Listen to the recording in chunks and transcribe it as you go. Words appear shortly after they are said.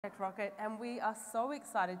Rockit, and we are so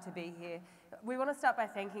excited to be here. We want to start by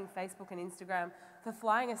thanking Facebook and Instagram for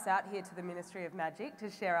flying us out here to the Ministry of Magic to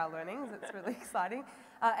share our learnings. It's really exciting.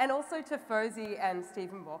 And also to FOSI and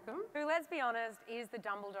Stephen Borkham. Who, let's be honest, is the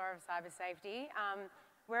Dumbledore of cyber safety.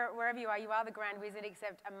 Wherever you are the Grand Wizard,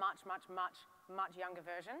 except a much younger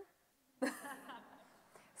version.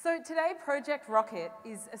 So today, Project Rockit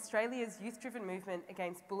is Australia's youth-driven movement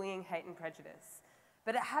against bullying, hate and prejudice.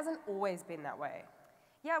 But it hasn't always been that way.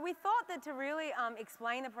 Yeah, we thought that to really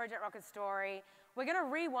explain the Project Rockit story, we're going to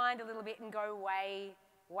rewind a little bit and go way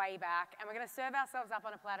back, and we're going to serve ourselves up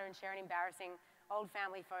on a platter and share an embarrassing old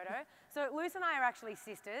family photo. So Luce and I are actually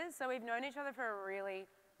sisters, so we've known each other for a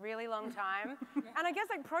really long time. And I guess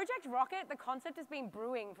like Project Rockit, the concept has been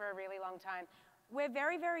brewing for a really long time. We're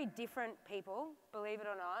very different people, believe it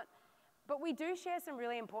or not, but we do share some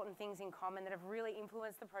really important things in common that have really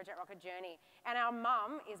influenced the Project Rockit journey, and our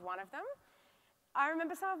mum is one of them. I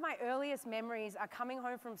remember some of my earliest memories are coming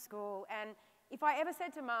home from school, and if I ever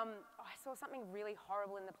said to Mum, oh, I saw something really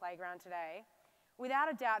horrible in the playground today,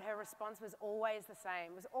 without a doubt her response was always the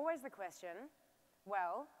same, was always the question,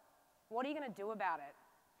 well, what are you going to do about it?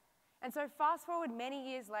 And so fast forward many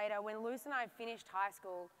years later, when Luce and I finished high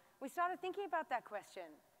school, we started thinking about that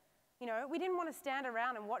question. You know, we didn't want to stand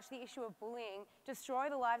around and watch the issue of bullying destroy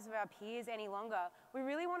the lives of our peers any longer. We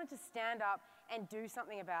really wanted to stand up and do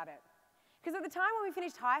something about it. Because at the time when we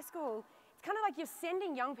finished high school, it's kind of like you're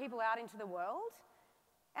sending young people out into the world,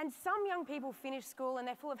 and some young people finish school and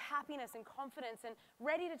they're full of happiness and confidence and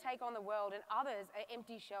ready to take on the world, and others are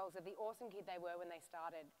empty shells of the awesome kid they were when they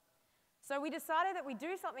started. So we decided that we'd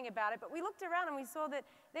do something about it, but we looked around and we saw that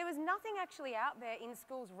there was nothing actually out there in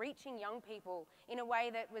schools reaching young people in a way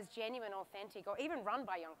that was genuine, authentic, or even run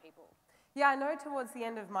by young people. Yeah, I know towards the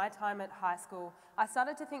end of my time at high school, I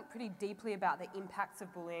started to think pretty deeply about the impacts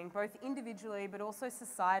of bullying, both individually but also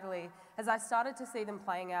societally, as I started to see them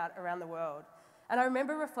playing out around the world. And I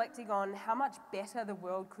remember reflecting on how much better the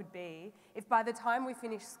world could be if by the time we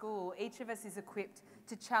finish school, each of us is equipped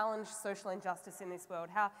to challenge social injustice in this world,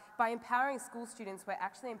 how by empowering school students, we're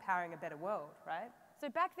actually empowering a better world, right? So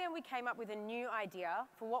back then we came up with a new idea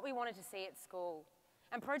for what we wanted to see at school.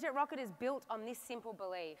 And Project Rockit is built on this simple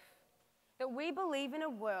belief, that we believe in a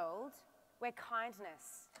world where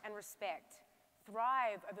kindness and respect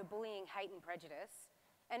thrive over bullying, hate and prejudice,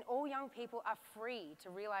 and all young people are free to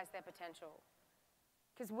realise their potential.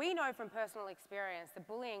 Because we know from personal experience that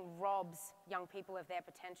bullying robs young people of their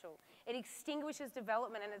potential. It extinguishes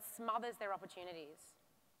development and it smothers their opportunities.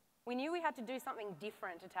 We knew we had to do something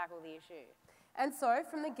different to tackle the issue. And so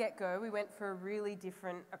from the get-go, we went for a really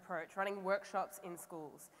different approach, running workshops in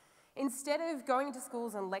schools. Instead of going into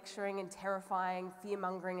schools and lecturing and terrifying,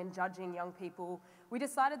 fear-mongering and judging young people, we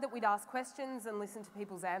decided that we'd ask questions and listen to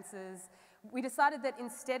people's answers. We decided that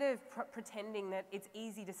instead of pretending that it's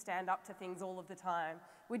easy to stand up to things all of the time,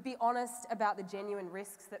 we'd be honest about the genuine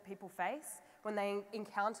risks that people face when they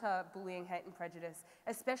encounter bullying, hate and prejudice,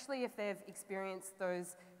 especially if they've experienced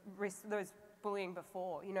those bullying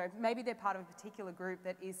before. You know, maybe they're part of a particular group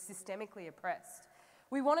that is systemically oppressed.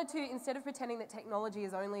 We wanted to, instead of pretending that technology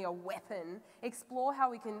is only a weapon, explore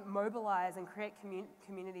how we can mobilise and create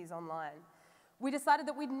communities online. We decided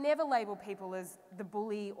that we'd never label people as the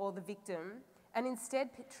bully or the victim, and instead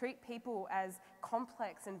treat people as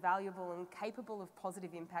complex and valuable and capable of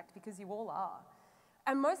positive impact, because you all are.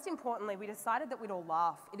 And most importantly, we decided that we'd all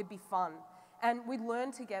laugh, it'd be fun, and we'd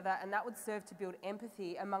learn together, and that would serve to build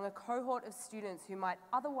empathy among a cohort of students who might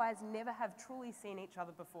otherwise never have truly seen each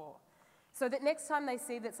other before. So that next time they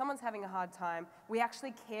see that someone's having a hard time, we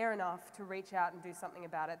actually care enough to reach out and do something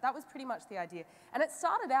about it. That was pretty much the idea. And it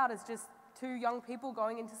started out as just two young people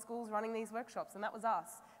going into schools running these workshops, and that was us.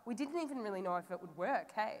 We didn't even really know if it would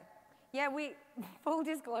work, hey? Yeah, full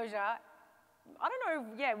disclosure, I don't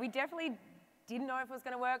know, yeah, we definitely didn't know if it was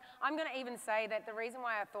going to work. I'm going to even say that the reason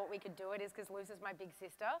why I thought we could do it is because Luce is my big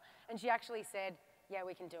sister, and she actually said, yeah,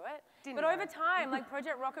 we can do it. But over time, like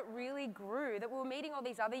Project Rockit really grew, that we were meeting all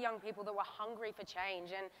these other young people that were hungry for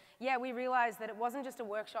change. And yeah, we realized that it wasn't just a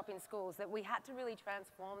workshop in schools, that we had to really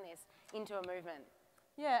transform this into a movement.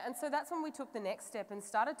 Yeah, and so that's when we took the next step and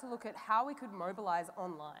started to look at how we could mobilize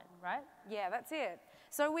online, right? Yeah, that's it.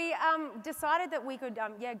 So we decided that we could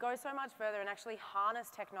go so much further and actually harness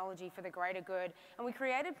technology for the greater good. And we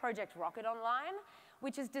created Project Rockit Online,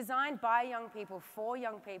 which is designed by young people, for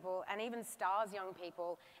young people, and even stars young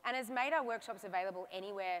people, and has made our workshops available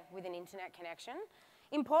anywhere with an internet connection.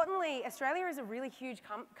 Importantly, Australia is a really huge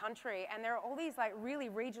country, and there are all these like really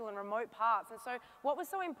regional and remote parts. And so what was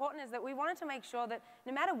so important is that we wanted to make sure that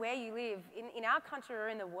no matter where you live, in our country or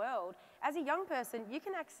in the world, as a young person, you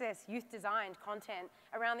can access youth-designed content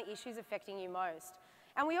around the issues affecting you most.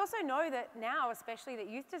 And we also know that now, especially, that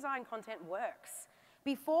youth-designed content works.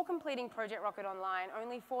 Before completing Project Rocket Online,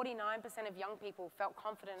 only 49% of young people felt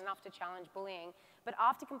confident enough to challenge bullying, but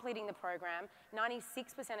after completing the program,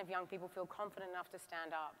 96% of young people feel confident enough to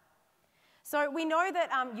stand up. So we know that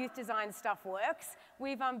youth design stuff works.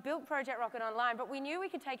 We've built Project Rocket Online, but we knew we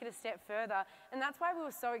could take it a step further, and that's why we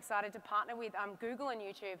were so excited to partner with Google and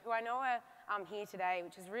YouTube, who I know are here today,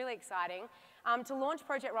 which is really exciting, to launch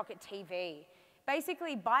Project Rocket TV.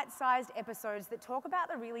 Basically, bite-sized episodes that talk about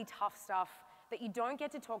the really tough stuff that you don't get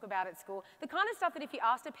to talk about at school. The kind of stuff that if you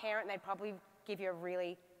asked a parent, they'd probably give you a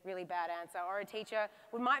really bad answer, or a teacher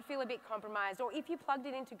might feel a bit compromised, or if you plugged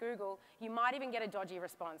it into Google, you might even get a dodgy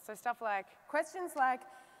response. So stuff like... Questions like,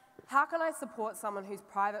 how can I support someone whose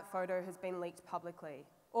private photo has been leaked publicly?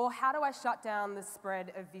 Or how do I shut down the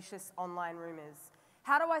spread of vicious online rumours?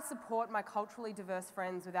 How do I support my culturally diverse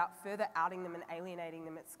friends without further outing them and alienating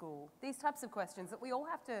them at school? These types of questions that we all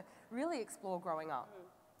have to really explore growing up.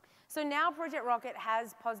 So now Project Rocket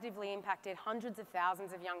has positively impacted hundreds of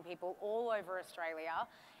thousands of young people all over Australia,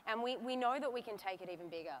 and we know that we can take it even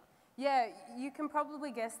bigger. Yeah, you can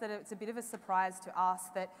probably guess that it's a bit of a surprise to us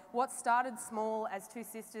that what started small as two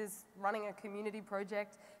sisters running a community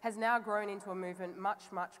project has now grown into a movement much,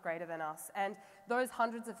 much greater than us. And those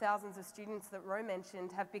hundreds of thousands of students that Ro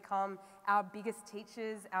mentioned have become our biggest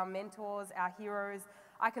teachers, our mentors, our heroes.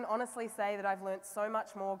 I can honestly say that I've learnt so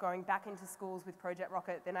much more going back into schools with Project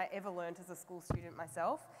Rocket than I ever learnt as a school student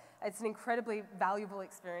myself. It's an incredibly valuable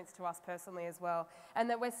experience to us personally as well, and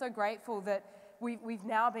that we're so grateful that we've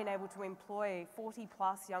now been able to employ 40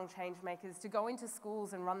 plus young change makers to go into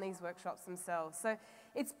schools and run these workshops themselves. So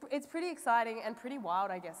it's pretty exciting and pretty wild,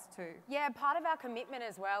 I guess, too. Yeah, part of our commitment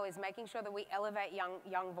as well is making sure that we elevate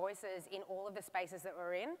young voices in all of the spaces that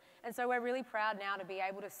we're in. And so we're really proud now to be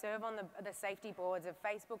able to serve on the safety boards of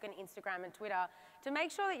Facebook and Instagram and Twitter to make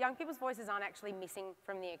sure that young people's voices aren't actually missing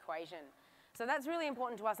from the equation. So that's really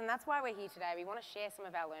important to us, and that's why we're here today. We want to share some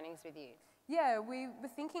of our learnings with you. Yeah, we were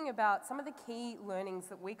thinking about some of the key learnings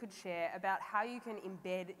that we could share about how you can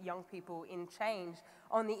embed young people in change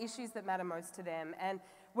on the issues that matter most to them. And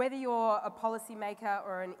whether you're a policymaker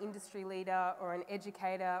or an industry leader or an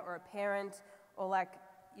educator or a parent, or like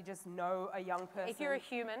you just know a young person. If you're a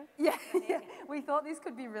human. Yeah, we thought this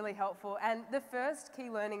could be really helpful. And the first key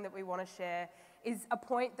learning that we want to share is a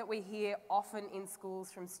point that we hear often in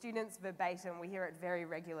schools from students verbatim. We hear it very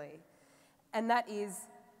regularly. And that is,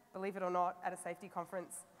 believe it or not, at a safety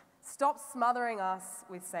conference, stop smothering us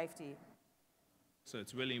with safety. So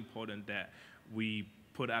it's really important that we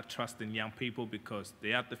put our trust in young people because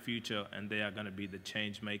they are the future and they are going to be the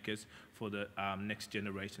change makers for the next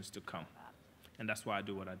generations to come. And that's why I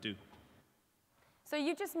do what I do. So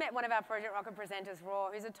you just met one of our Project Rocket presenters,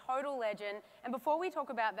 Raw, who's a total legend. And before we talk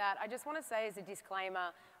about that, I just want to say as a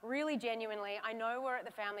disclaimer, really genuinely, I know we're at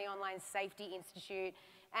the Family Online Safety Institute,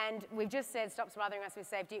 and we've just said stop smothering us with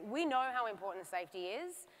safety. We know how important safety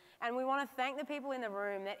is, and we want to thank the people in the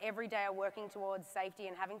room that every day are working towards safety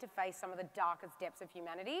and having to face some of the darkest depths of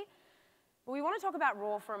humanity. But we want to talk about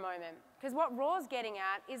Raw for a moment, because what Raw's getting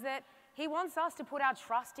at is that he wants us to put our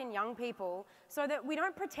trust in young people so that we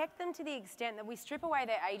don't protect them to the extent that we strip away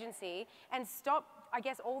their agency and stop, I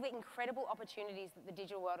guess, all the incredible opportunities that the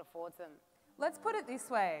digital world affords them. Let's put it this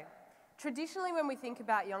way. Traditionally, when we think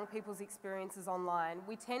about young people's experiences online,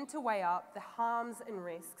 we tend to weigh up the harms and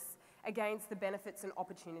risks against the benefits and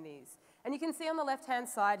opportunities. And you can see on the left-hand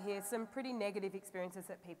side here some pretty negative experiences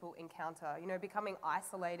that people encounter, you know, becoming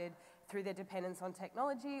isolated through their dependence on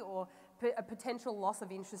technology or a potential loss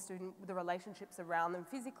of interest in the relationships around them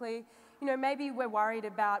physically. You know, maybe we're worried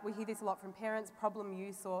about, we hear this a lot from parents, problem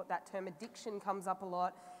use, or that term addiction comes up a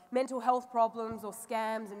lot, mental health problems or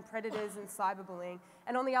scams and predators and cyberbullying.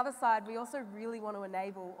 And on the other side, we also really want to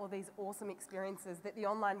enable all these awesome experiences that the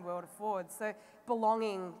online world affords. So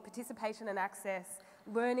belonging, participation and access,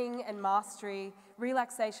 learning and mastery,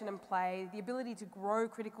 relaxation and play, the ability to grow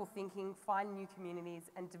critical thinking, find new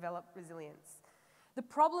communities, and develop resilience. The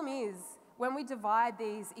problem is, when we divide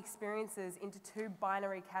these experiences into two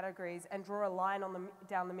binary categories and draw a line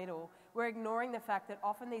down the middle, we're ignoring the fact that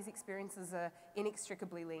often these experiences are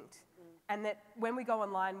inextricably linked. And that when we go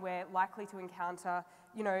online, we're likely to encounter,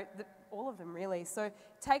 you know, all of them really. So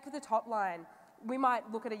take the top line. We might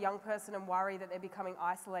look at a young person and worry that they're becoming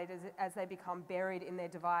isolated as they become buried in their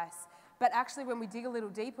device. But actually, when we dig a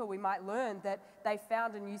little deeper, we might learn that they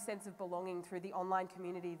found a new sense of belonging through the online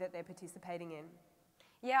community that they're participating in.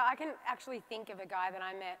 Yeah, I can actually think of a guy that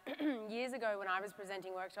I met years ago when I was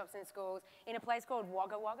presenting workshops in schools in a place called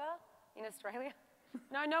Wagga Wagga in Australia.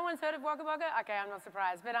 No one's heard of Wagga Wagga? Okay, I'm not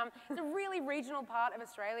surprised. But it's a really regional part of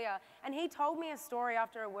Australia. And he told me a story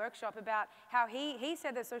after a workshop about how he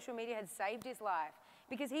said that social media had saved his life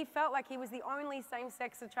because he felt like he was the only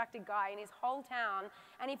same-sex attracted guy in his whole town.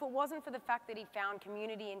 And if it wasn't for the fact that he found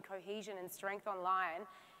community and cohesion and strength online,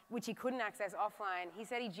 which he couldn't access offline, he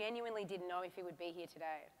said he genuinely didn't know if he would be here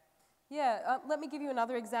today. Yeah, let me give you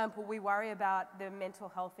another example. We worry about the mental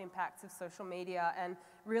health impacts of social media and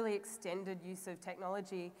really extended use of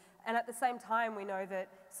technology. And at the same time, we know that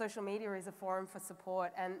social media is a forum for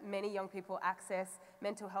support, and many young people access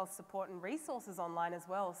mental health support and resources online as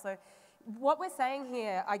well. So what we're saying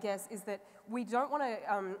here, I guess, is that we don't want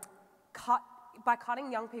to by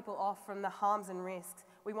cutting young people off from the harms and risks,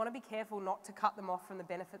 we want to be careful not to cut them off from the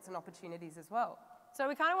benefits and opportunities as well. So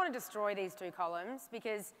we kind of want to destroy these two columns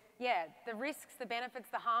because, yeah, the risks, the benefits,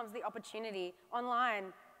 the harms, the opportunity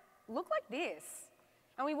online look like this.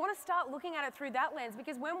 And we want to start looking at it through that lens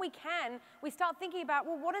because when we can, we start thinking about,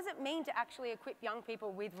 well, what does it mean to actually equip young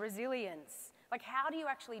people with resilience? Like, how do you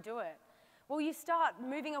actually do it? Well, you start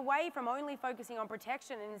moving away from only focusing on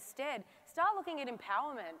protection and instead start looking at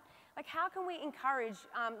empowerment. Like, how can we encourage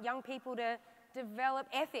young people to develop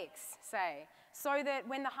ethics, say, so that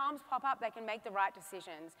when the harms pop up, they can make the right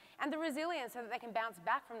decisions, and the resilience so that they can bounce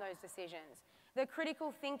back from those decisions. The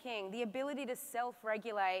critical thinking, the ability to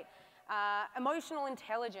self-regulate, emotional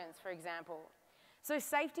intelligence, for example. So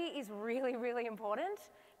safety is really, really important,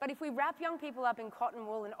 but if we wrap young people up in cotton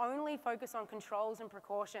wool and only focus on controls and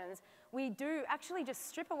precautions, we do actually just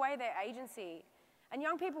strip away their agency. And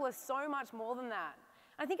young people are so much more than that.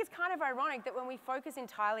 I think it's kind of ironic that when we focus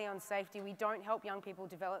entirely on safety, we don't help young people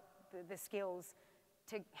develop the skills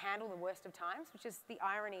to handle the worst of times, which is the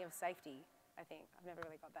irony of safety, I think. I've never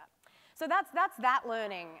really got that. So that's that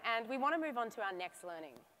learning, and we want to move on to our next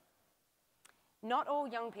learning. Not all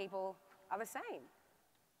young people are the same.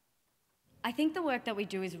 I think the work that we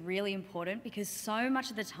do is really important because so much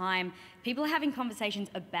of the time people are having conversations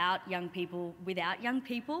about young people without young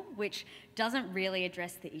people, which doesn't really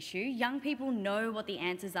address the issue. Young people know what the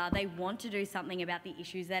answers are. They want to do something about the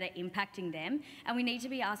issues that are impacting them, and we need to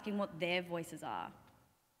be asking what their voices are.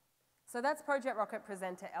 So that's Project Rockit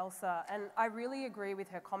presenter Elsa, and I really agree with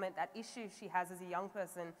her comment that issue she has as a young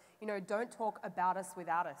person, don't talk about us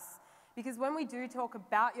without us. Because when we do talk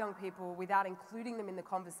about young people without including them in the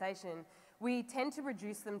conversation, we tend to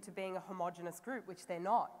reduce them to being a homogenous group, which they're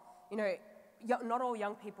not. Not all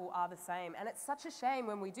young people are the same. And it's such a shame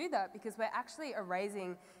when we do that because we're actually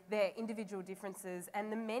erasing their individual differences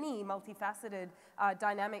and the many multifaceted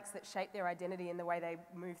dynamics that shape their identity and the way they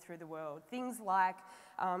move through the world. Things like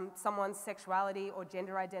someone's sexuality or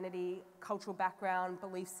gender identity, cultural background,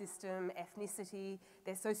 belief system, ethnicity,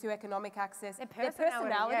 their socioeconomic access, their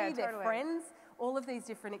personality, their friends, all of these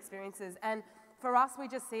different experiences. And for us, we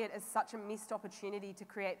just see it as such a missed opportunity to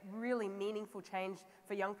create really meaningful change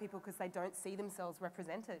for young people because they don't see themselves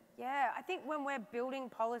represented. Yeah, I think when we're building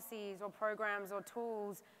policies or programs or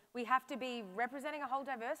tools, we have to be representing a whole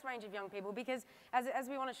diverse range of young people because as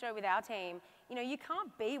we want to show with our team, you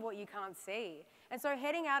can't be what you can't see. And so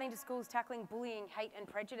heading out into schools tackling bullying, hate and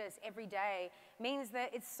prejudice every day means that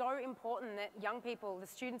it's so important that young people, the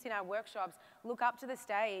students in our workshops, look up to the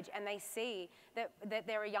stage and they see that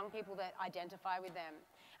there are young people that identify with them.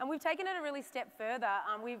 And we've taken it a really step further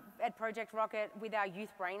at Project Rockit with our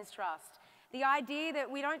Youth Brains Trust. The idea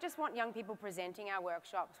that we don't just want young people presenting our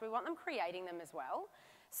workshops, we want them creating them as well.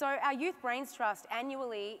 So our Youth Brains Trust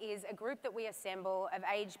annually is a group that we assemble of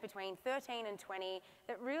age between 13 and 20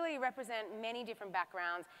 that really represent many different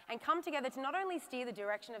backgrounds and come together to not only steer the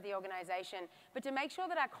direction of the organisation, but to make sure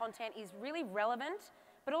that our content is really relevant,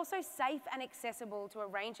 but also safe and accessible to a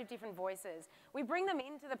range of different voices. We bring them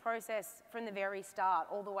into the process from the very start,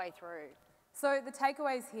 all the way through. So the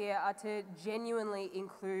takeaways here are to genuinely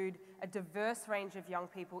include a diverse range of young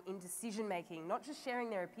people in decision making, not just sharing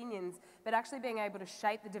their opinions, but actually being able to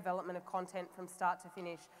shape the development of content from start to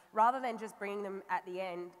finish, rather than just bringing them at the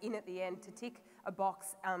end to tick a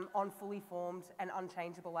box on fully formed and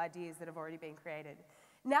unchangeable ideas that have already been created.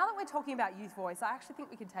 Now that we're talking about youth voice, I actually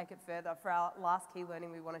think we can take it further for our last key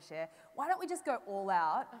learning we want to share. Why don't we just go all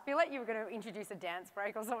out? I feel like you were going to introduce a dance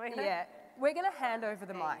break or something. Yeah, we're going to hand over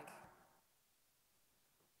the mic.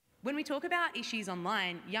 When we talk about issues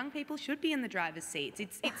online, young people should be in the driver's seats.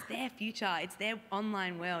 It's their future, it's their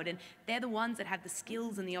online world, and they're the ones that have the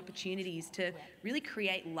skills and the opportunities to really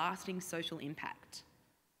create lasting social impact.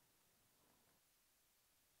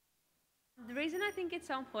 The reason I think it's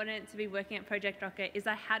so important to be working at Project Rocket is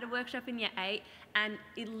I had a workshop in year 8 and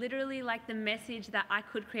it literally, like, the message that I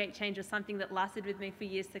could create change was something that lasted with me for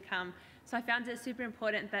years to come. So I found it super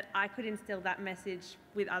important that I could instill that message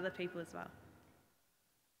with other people as well.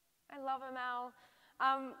 I love Amal.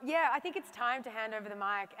 Yeah, I think it's time to hand over the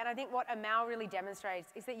mic. And I think what Amal really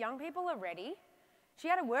demonstrates is that young people are ready. She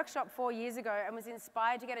had a workshop 4 years ago and was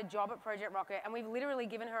inspired to get a job at Project Rocket, and we've literally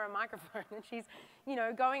given her a microphone and she's, you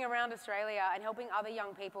know, going around Australia and helping other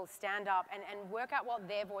young people stand up and work out what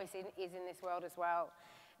their voice is in this world as well.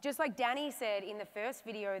 Just like Danny said in the first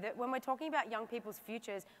video, that when we're talking about young people's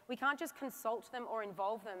futures, we can't just consult them or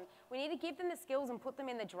involve them. We need to give them the skills and put them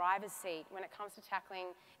in the driver's seat when it comes to tackling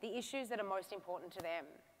the issues that are most important to them.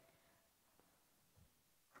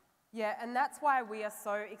 Yeah, and that's why we are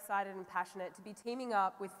so excited and passionate to be teaming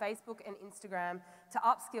up with Facebook and Instagram to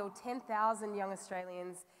upskill 10,000 young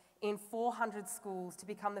Australians in 400 schools to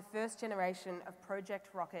become the first generation of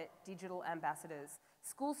Project Rocket digital ambassadors.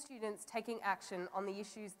 School students taking action on the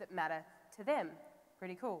issues that matter to them.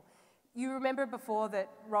 Pretty cool. You remember before that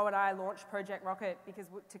Ro and I launched Project Rocket because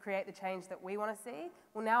to create the change that we want to see?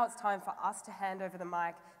 Well, now it's time for us to hand over the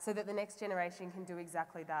mic so that the next generation can do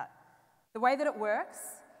exactly that. The way that it works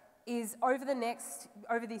is over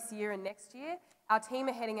this year and next year, our team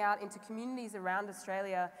are heading out into communities around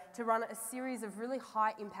Australia to run a series of really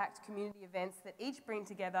high-impact community events that each bring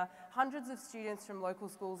together hundreds of students from local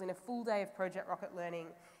schools in a full day of Project Rocket learning.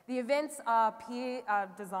 The events are peer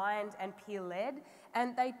designed and peer-led,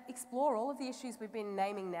 and they explore all of the issues we've been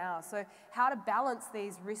naming now. So how to balance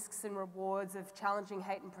these risks and rewards of challenging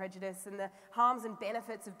hate and prejudice and the harms and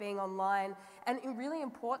benefits of being online. And really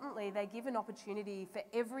importantly, they give an opportunity for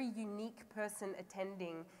every unique person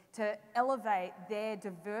attending to elevate their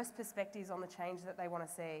diverse perspectives on the change that they want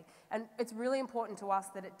to see. And it's really important to us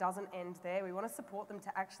that it doesn't end there. We want to support them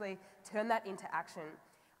to actually turn that into action.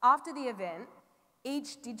 After the event,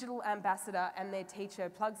 each digital ambassador and their teacher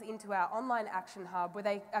plugs into our online action hub where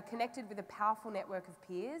they are connected with a powerful network of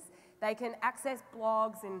peers. They can access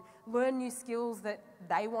blogs and learn new skills that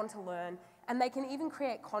they want to learn, and they can even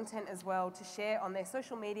create content as well to share on their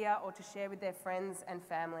social media or to share with their friends and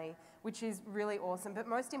family, which is really awesome. But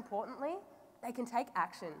most importantly, they can take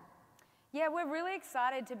action. Yeah, we're really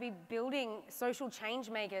excited to be building social change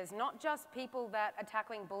makers, not just people that are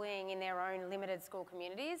tackling bullying in their own limited school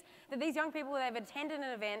communities, that these young people, they've attended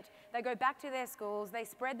an event, they go back to their schools, they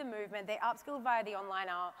spread the movement, they upskill via the online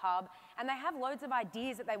hub, and they have loads of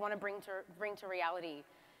ideas that they want to bring to reality.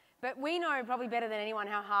 But we know probably better than anyone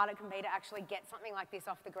how hard it can be to actually get something like this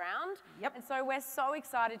off the ground. Yep. And so we're so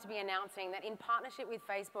excited to be announcing that in partnership with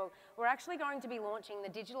Facebook, we're actually going to be launching the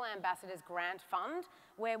Digital Ambassadors Grant Fund,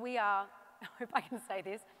 where we are, I hope I can say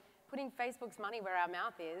this, putting Facebook's money where our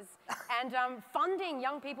mouth is, and funding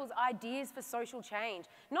young people's ideas for social change.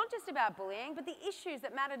 Not just about bullying, but the issues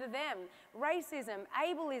that matter to them: racism,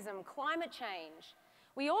 ableism, climate change.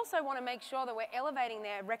 We also want to make sure that we're elevating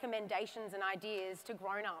their recommendations and ideas to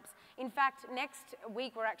grown-ups. In fact, next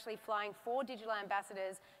week we're actually flying 4 digital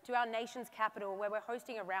ambassadors to our nation's capital, where we're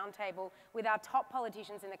hosting a roundtable with our top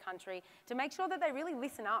politicians in the country to make sure that they really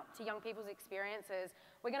listen up to young people's experiences.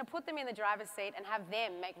 We're going to put them in the driver's seat and have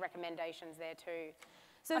them make recommendations there too.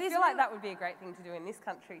 So I feel like that would be a great thing to do in this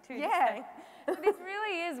country too. Yeah. This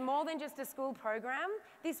really is more than just a school program.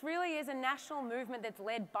 This really is a national movement that's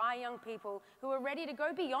led by young people who are ready to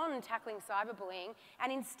go beyond tackling cyberbullying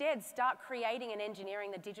and instead start creating and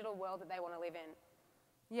engineering the digital world that they want to live in.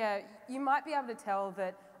 Yeah, you might be able to tell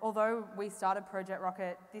that although we started Project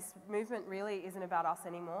Rocket, this movement really isn't about us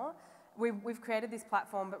anymore. We've created this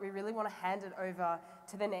platform, but we really want to hand it over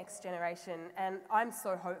to the next generation. And I'm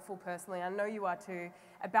so hopeful personally, I know you are too,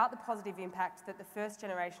 about the positive impact that the first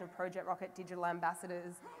generation of Project Rocket digital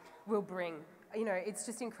ambassadors will bring. You know, it's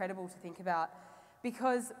just incredible to think about,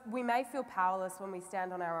 because we may feel powerless when we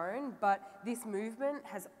stand on our own, but this movement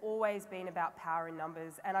has always been about power in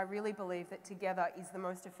numbers. And I really believe that together is the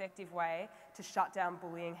most effective way to shut down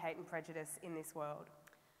bullying, hate and prejudice in this world.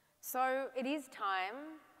 So it is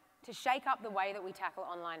time to shake up the way that we tackle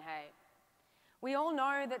online hate. We all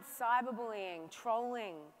know that cyberbullying,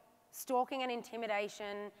 trolling, stalking and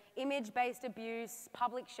intimidation, image-based abuse,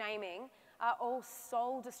 public shaming are all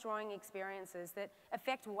soul-destroying experiences that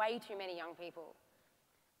affect way too many young people.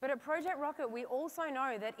 But at Project Rocket, we also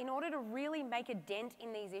know that in order to really make a dent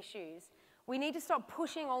in these issues, we need to stop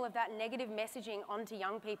pushing all of that negative messaging onto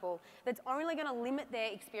young people that's only going to limit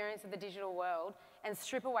their experience of the digital world and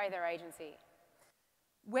strip away their agency.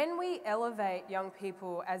 When we elevate young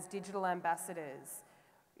people as digital ambassadors,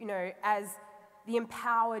 you know, as the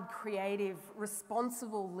empowered, creative,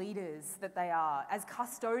 responsible leaders that they are, as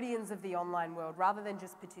custodians of the online world rather than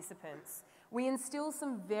just participants, we instill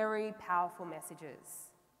some very powerful messages.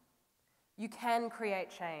 You can create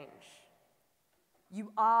change.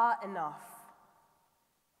 You are enough.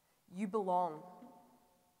 You belong.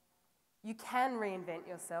 You can reinvent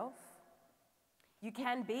yourself. You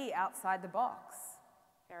can be outside the box.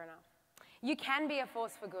 Fair enough. You can be a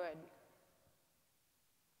force for good.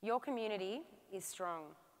 Your community is strong.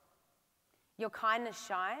 Your kindness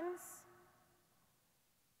shines.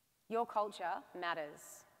 Your culture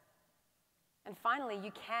matters. And finally,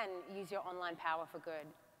 you can use your online power for good.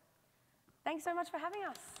 Thanks so much for having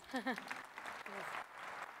us.